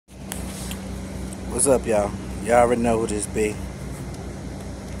What's up, y'all? Y'all already know who this be.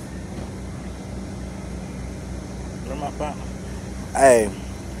 Where my partner? Hey,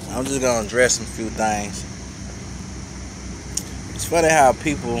 I'm just gonna address some few things. It's funny how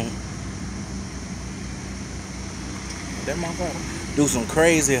people that my partner do some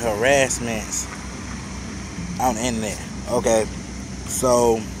crazy harassments on the internet. Okay,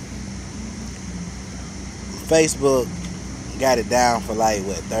 so Facebook got it down for like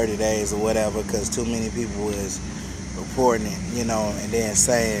what 30 days or whatever because too many people was reporting it, and then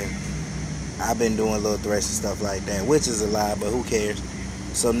saying I've been doing little threats and stuff like that, which is a lie, but who cares?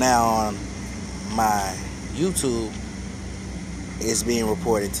 So now on my YouTube, it's being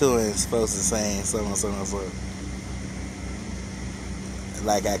reported too, and it's supposed to saying so.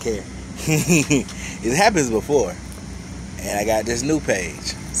 Like I care. It happens before, and I got this new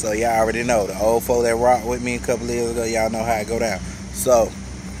page. So y'all already know the old folk that rocked with me a couple of years ago. Y'all know how it go down. So,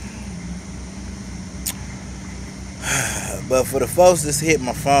 but for the folks that's hit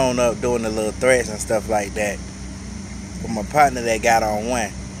my phone up doing the little threats and stuff like that, for my partner that got on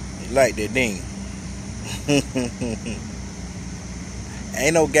one, he liked it, ding.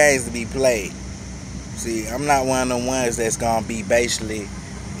 Ain't no games to be played. See, I'm not one of the ones that's gonna be basically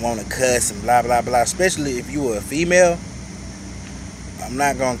want to cuss and blah blah blah. Especially if you were a female, I'm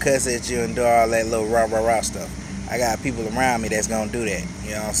not gonna cuss at you and do all that little rah rah rah stuff. I got people around me that's gonna do that.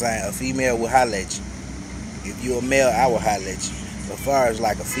 You know what I'm saying? A female will holler at you. If you a male, I will holler at you. But as far as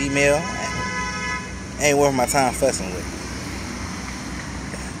like a female, ain't worth my time fussing with.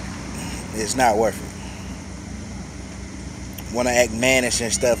 It's not worth it. Want to act mannish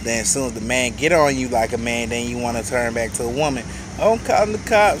and stuff, then as soon as the man get on you like a man, then you want to turn back to a woman. Oh, I'm calling the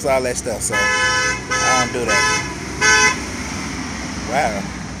cops, all that stuff. So I don't do that. Wow,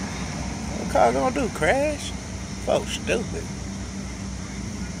 what car gonna do? Crash? Folks stupid.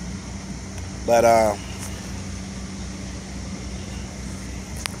 But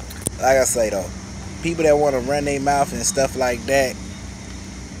like I say though, people that want to run their mouth and stuff like that,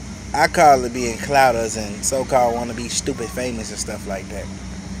 I call it being clouters and so-called want to be stupid famous and stuff like that.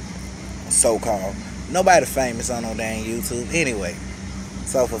 So-called. Nobody famous on no dang YouTube anyway.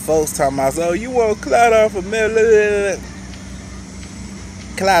 So for folks talking about, oh, you want clout off of me?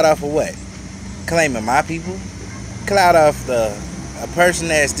 Clout off of what? Claiming my people? Clout off a person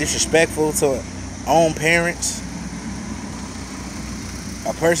that's disrespectful to own parents?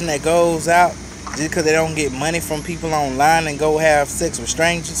 A person that goes out just because they don't get money from people online and go have sex with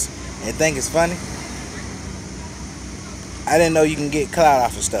strangers and think it's funny? I didn't know you can get clout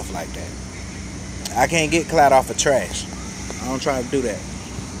off of stuff like that. I can't get clout off of trash. I don't try to do that.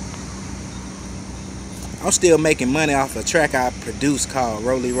 I'm still making money off a track I produced called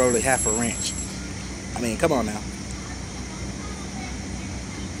Roly Roly Half a Wrench. I mean, come on now.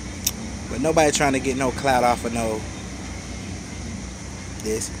 But nobody trying to get no clout off of no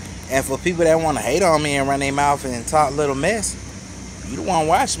this. And for people that want to hate on me and run their mouth and talk little mess, you don't want to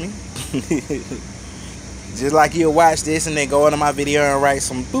watch me. Just like you'll watch this and then go into my video and write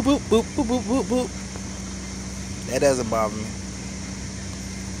some boop boop boop boop boop boop boop. That doesn't bother me.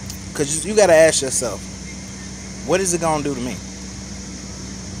 Because you got to ask yourself, what is it going to do to me?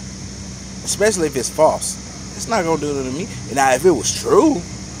 Especially if it's false. It's not going to do it to me. Now, if it was true,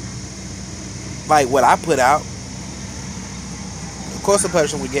 like what I put out, of course a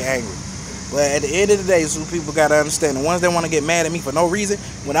person would get angry. But at the end of the day, so people got to understand, the ones that want to get mad at me for no reason,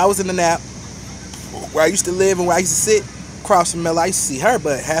 when I was in the nap, where I used to live and where I used to sit, across from Mel, I used to see her,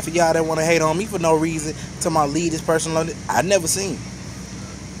 but half of y'all that want to hate on me for no reason, talking about leave this person alone, I never seen.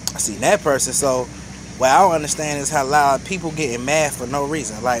 I seen that person, so what I don't understand is how loud people getting mad for no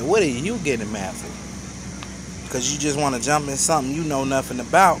reason. Like, what are you getting mad for? Because you just want to jump in something you know nothing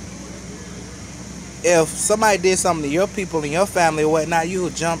about. If somebody did something to your people and your family or whatnot, you'll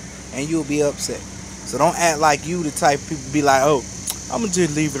jump and you'll be upset. So don't act like you the type of people be like, oh, I'm going to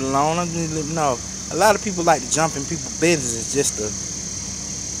just leave it alone. No. A lot of people like to jump in people's business just to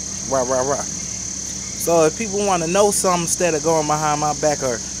rah, rah, rah. So if people want to know something instead of going behind my back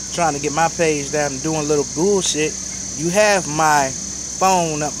or trying to get my page down and doing little bullshit, you have my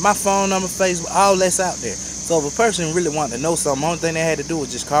phone number, Facebook, all that's out there. So if a person really wanted to know something, the only thing they had to do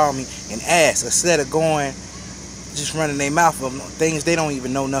was just call me and ask instead of going, just running their mouth of things they don't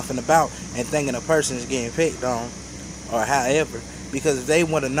even know nothing about and thinking a person is getting picked on or however. Because if they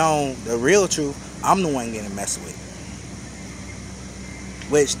would have known the real truth, I'm the one getting messed with.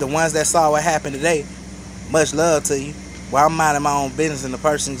 Which the ones that saw what happened today, much love to you. Well, I'm minding my own business and the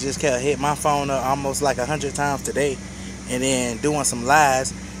person just kept hit my phone up almost like 100 times today and then doing some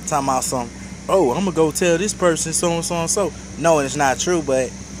lies, talking about some, oh, I'm going to go tell this person so and so and so. No, it's not true, but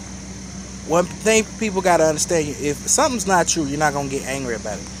one thing people gotta understand: if something's not true, you're not gonna get angry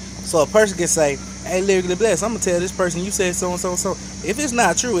about it. So a person can say, "Hey, lyrically blessed, I'm gonna tell this person you said so and so and so." If it's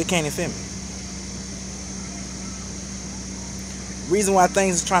not true, it can't offend me. Reason why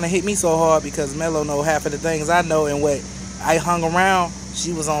things is trying to hit me so hard because Mello know half of the things I know, and what I hung around,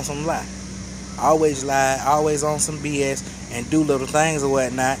 she was on some lie. Always lie, always on some BS, and do little things or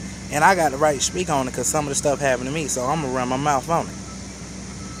whatnot. And I got the right to speak on it because some of the stuff happened to me, so I'm gonna run my mouth on it.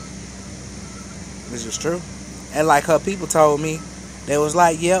 This is true. And like her people told me, they was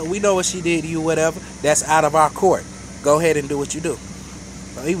like, yeah, we know what she did to you, whatever. That's out of our court. Go ahead and do what you do.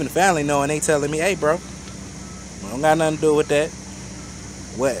 So even the family know, and they telling me, hey, bro, we don't got nothing to do with that.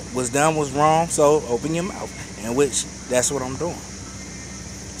 What was done was wrong, so open your mouth. And which, that's what I'm doing.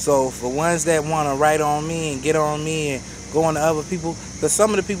 So for ones that want to write on me and get on me and go on to other people, because some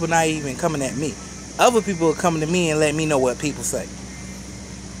of the people not even coming at me. Other people are coming to me and let me know what people say.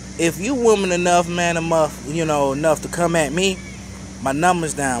 If you woman enough, man enough, enough to come at me, my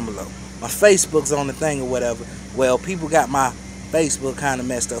number's down below. My Facebook's on the thing or whatever. Well, people got my Facebook kind of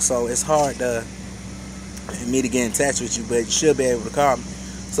messed up, so it's hard for me to get in touch with you, but you should be able to call me.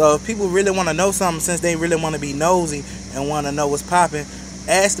 So if people really want to know something, since they really want to be nosy and want to know what's popping,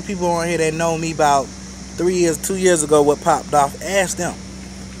 ask the people on here that know me about 2 years ago what popped off. Ask them.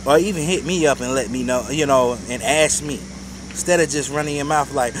 Or even hit me up and let me know, and ask me. Instead of just running your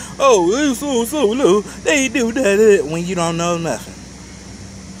mouth like, oh, it's so low, they do that, when you don't know nothing.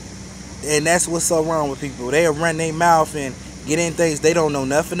 And that's what's so wrong with people. They'll run their mouth and get in things they don't know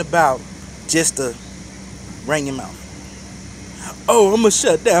nothing about just to run your mouth. Oh, I'm going to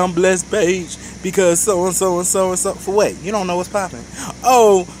shut down Blessed page because so-and-so and so-and-so. For what? You don't know what's popping.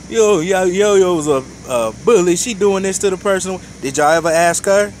 Oh, yo-yo's a bully. She doing this to the person. Did y'all ever ask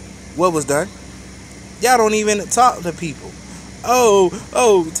her what was done? Y'all don't even talk to people. Oh,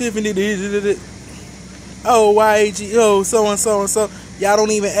 Tiffany did it. Oh, YAG, so-and-so and so. Y'all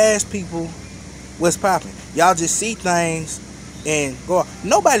don't even ask people what's popping. Y'all just see things and go on.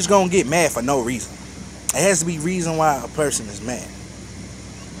 Nobody's going to get mad for no reason. It has to be reason why a person is mad.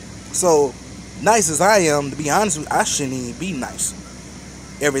 So, nice as I am, to be honest with you, I shouldn't even be nice.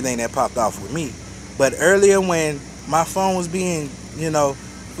 Everything that popped off with me. But earlier when my phone was being,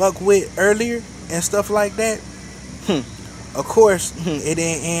 fucked with earlier and stuff like that, of course, it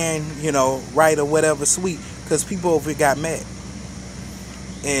didn't end, right or whatever sweet, because people over here got mad.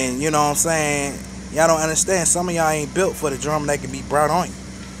 And, you know what I'm saying, y'all don't understand, some of y'all ain't built for the drama that can be brought on you.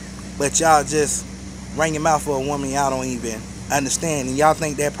 But y'all just run your mouth for a woman y'all don't even understand, and y'all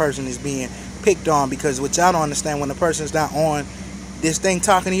think that person is being picked on, because what y'all don't understand, when the person's not on this thing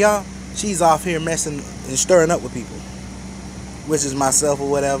talking to y'all, she's off here messing and stirring up with people, which is myself or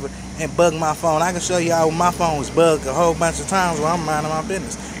whatever, and bug my phone. I can show y'all my phone was bugged a whole bunch of times while I'm minding my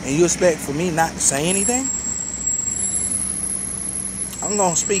business, and you expect for me not to say anything? I'm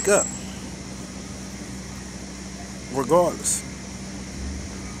gonna speak up regardless.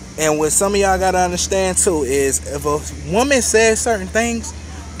 And what some of y'all gotta understand too is, if a woman says certain things,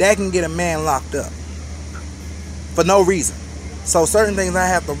 that can get a man locked up for no reason. So certain things I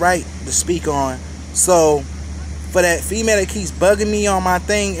have the right to speak on. So for that female that keeps bugging me on my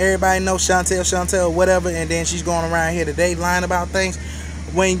thing, everybody knows Chantel, whatever, and then she's going around here today lying about things.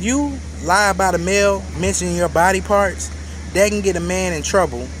 When you lie about a male, mentioning your body parts, that can get a man in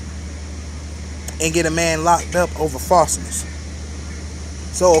trouble and get a man locked up over falseness.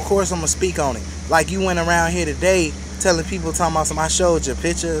 So of course I'm gonna speak on it. Like you went around here today telling people, talking about I showed you a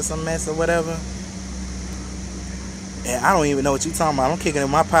picture of some mess or whatever, and I don't even know what you talking about. I'm kicking at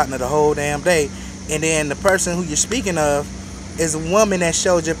my partner the whole damn day, and then the person who you're speaking of is a woman that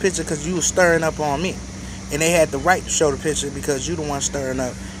showed you a picture because you was stirring up on me, and they had the right to show the picture because you the one stirring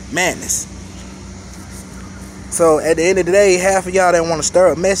up madness. So at the end of the day, half of y'all that want to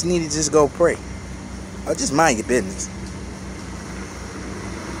stir up mess need to just go pray or just mind your business.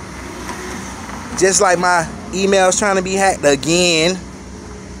 Just like my email's trying to be hacked again,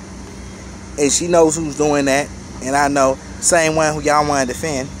 and she knows who's doing that, and I know, same one who y'all want to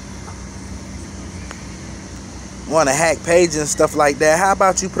defend, want to hack pages and stuff like that. How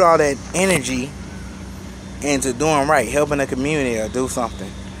about you put all that energy into doing right, helping the community, or do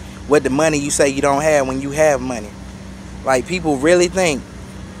something with the money you say you don't have when you have money? Like, people really think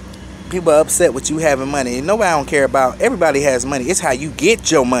people are upset with you having money, and nobody don't care about. Everybody has money. It's how you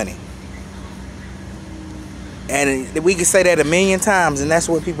get your money. And we can say that a million times, and that's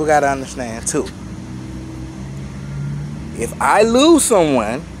what people got to understand too. If I lose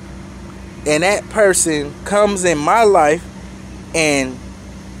someone and that person comes in my life and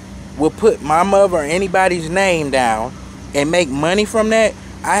will put my mother or anybody's name down and make money from that,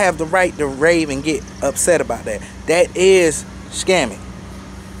 I have the right to rave and get upset about that. That is scamming.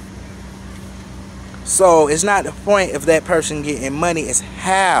 So it's not the point of that person getting money, it's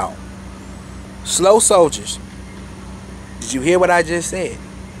how. Slow soldiers. Did you hear what I just said?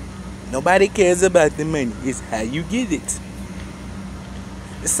 Nobody cares about the money, it's how you get it.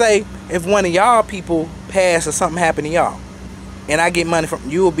 Let's say if one of y'all people pass or something happened to y'all, and I get money from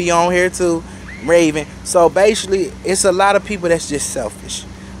you, will be on here too, raving. So basically, it's a lot of people that's just selfish.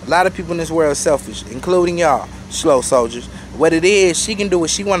 A lot of people in this world are selfish, including y'all, slow soldiers. What it is, she can do what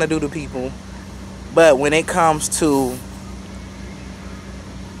she want to do to people, but when it comes to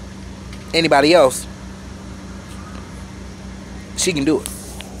anybody else, she can do it.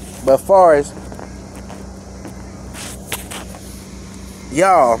 But as far as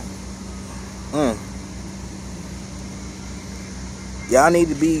y'all, y'all need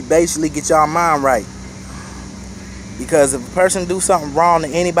to be basically get y'all mind right. Because if a person do something wrong to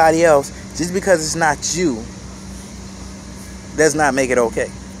anybody else, just because it's not you, does not make it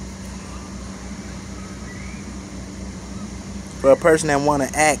okay. For a person that want to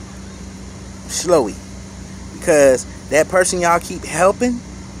act slowy, because that person y'all keep helping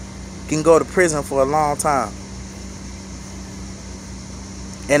can go to prison for a long time,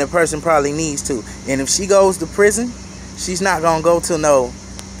 and the person probably needs to. And if she goes to prison, she's not gonna go to no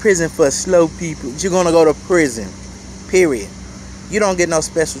prison for slow people. You're gonna go to prison, period. You don't get no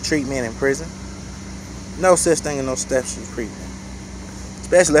special treatment in prison. No such thing as no special treatment.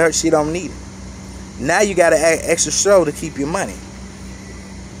 Especially her, she don't need it. Now you gotta act extra slow to keep your money.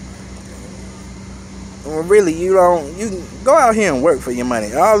 Well, really, you can go out here and work for your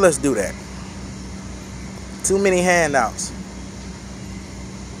money. All let's do that. Too many handouts.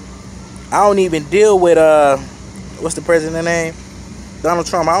 I don't even deal with what's the president's name? Donald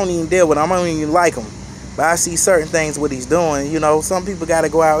Trump. I don't even deal with him. I don't even like him. But I see certain things what he's doing. You know, some people got to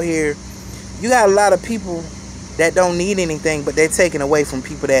go out here. You got a lot of people that don't need anything, but they're taking away from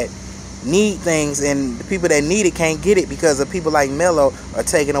people that need things, and the people that need it can't get it because of people like Mello are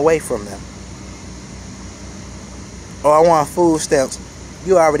taking away from them. Oh, I want food stamps.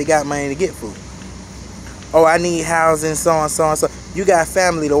 You already got money to get food. Oh, I need housing, so and so and so. You got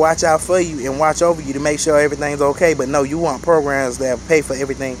family to watch out for you and watch over you to make sure everything's okay. But no, you want programs that pay for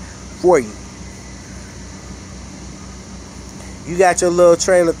everything for you. You got your little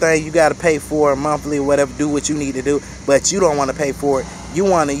trailer thing you got to pay for monthly or whatever, do what you need to do. But you don't want to pay for it. You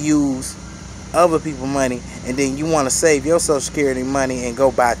want to use other people's money, and then you want to save your Social Security money and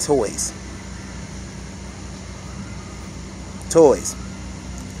go buy toys. Toys.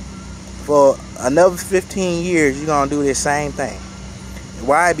 For another 15 years, you're going to do this same thing.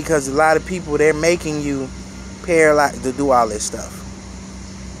 Why? Because a lot of people, they're making you paralyzed to do all this stuff.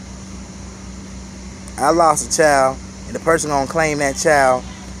 I lost a child, and the person going to claim that child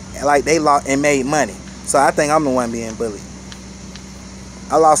like they lost and made money. So I think I'm the one being bullied.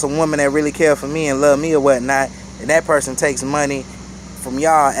 I lost a woman that really cared for me and loved me or whatnot, and that person takes money from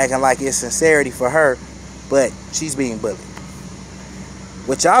y'all acting like it's sincerity for her, but she's being bullied.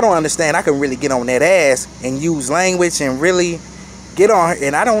 What y'all don't understand, I can really get on that ass and use language and really get on her,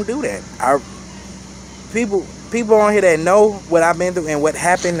 and I don't do that. People on here that know what I've been through and what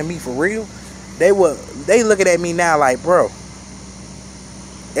happened to me for real, they looking at me now like, bro,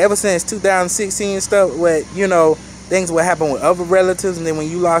 ever since 2016 stuff, what, you know, things would happen with other relatives, and then when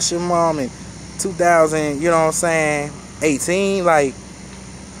you lost your mom in 2000, you know what I'm saying, 18, like,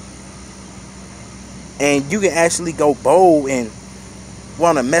 and you can actually go bold and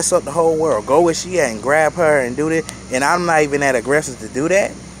want to mess up the whole world, go where she at and grab her and do this, and I'm not even that aggressive to do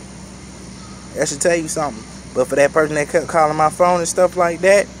that. That should tell you something. But for that person that kept calling my phone and stuff like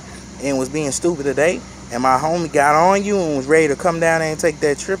that and was being stupid today, and my homie got on you and was ready to come down there and take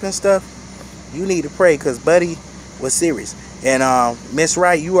that trip and stuff, you need to pray, because buddy was serious. And Miss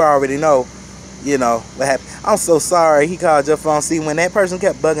Wright, you already know, you know what happened. I'm so sorry he called your phone. See, when that person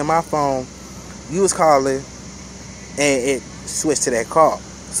kept bugging my phone, you was calling and it switched to that call.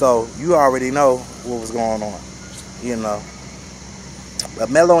 So you already know what was going on, you know. But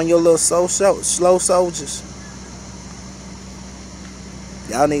Mello and your little slow soldiers,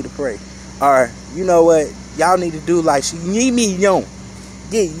 y'all need to pray. Or you know what, y'all need to do like she need me young,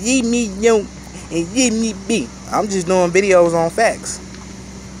 yeah, ye me young, and ye me be. I'm just doing videos on facts.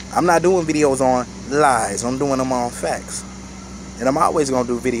 I'm not doing videos on lies. I'm doing them on facts, and I'm always gonna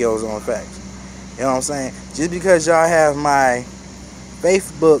do videos on facts. You know what I'm saying? Just because y'all have my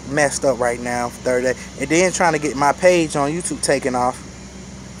Facebook messed up right now for 30 days, and then trying to get my page on YouTube taken off,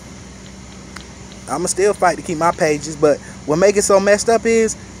 I'ma still fight to keep my pages. But what make it so messed up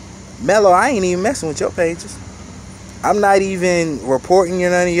is, Mello, I ain't even messing with your pages. I'm not even reporting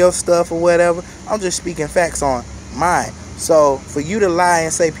none of your stuff or whatever. I'm just speaking facts on mine. So for you to lie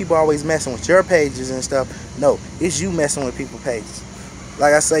and say people always messing with your pages and stuff, no, it's you messing with people's pages.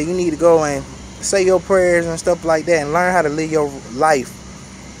 Like I say, you need to go and say your prayers and stuff like that and learn how to live your life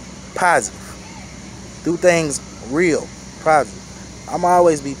positive. Do things real, positive. I'm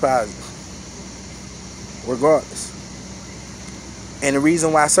always be positive, regardless. And the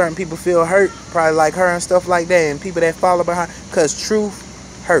reason why certain people feel hurt, probably like her and stuff like that, and people that follow behind, because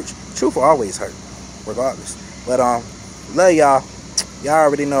truth hurts. Truth will always hurt, regardless. But love y'all. Y'all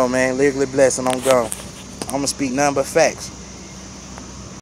already know, man. Lyrically blessed and I'm gone. I'm gonna speak nothing but facts.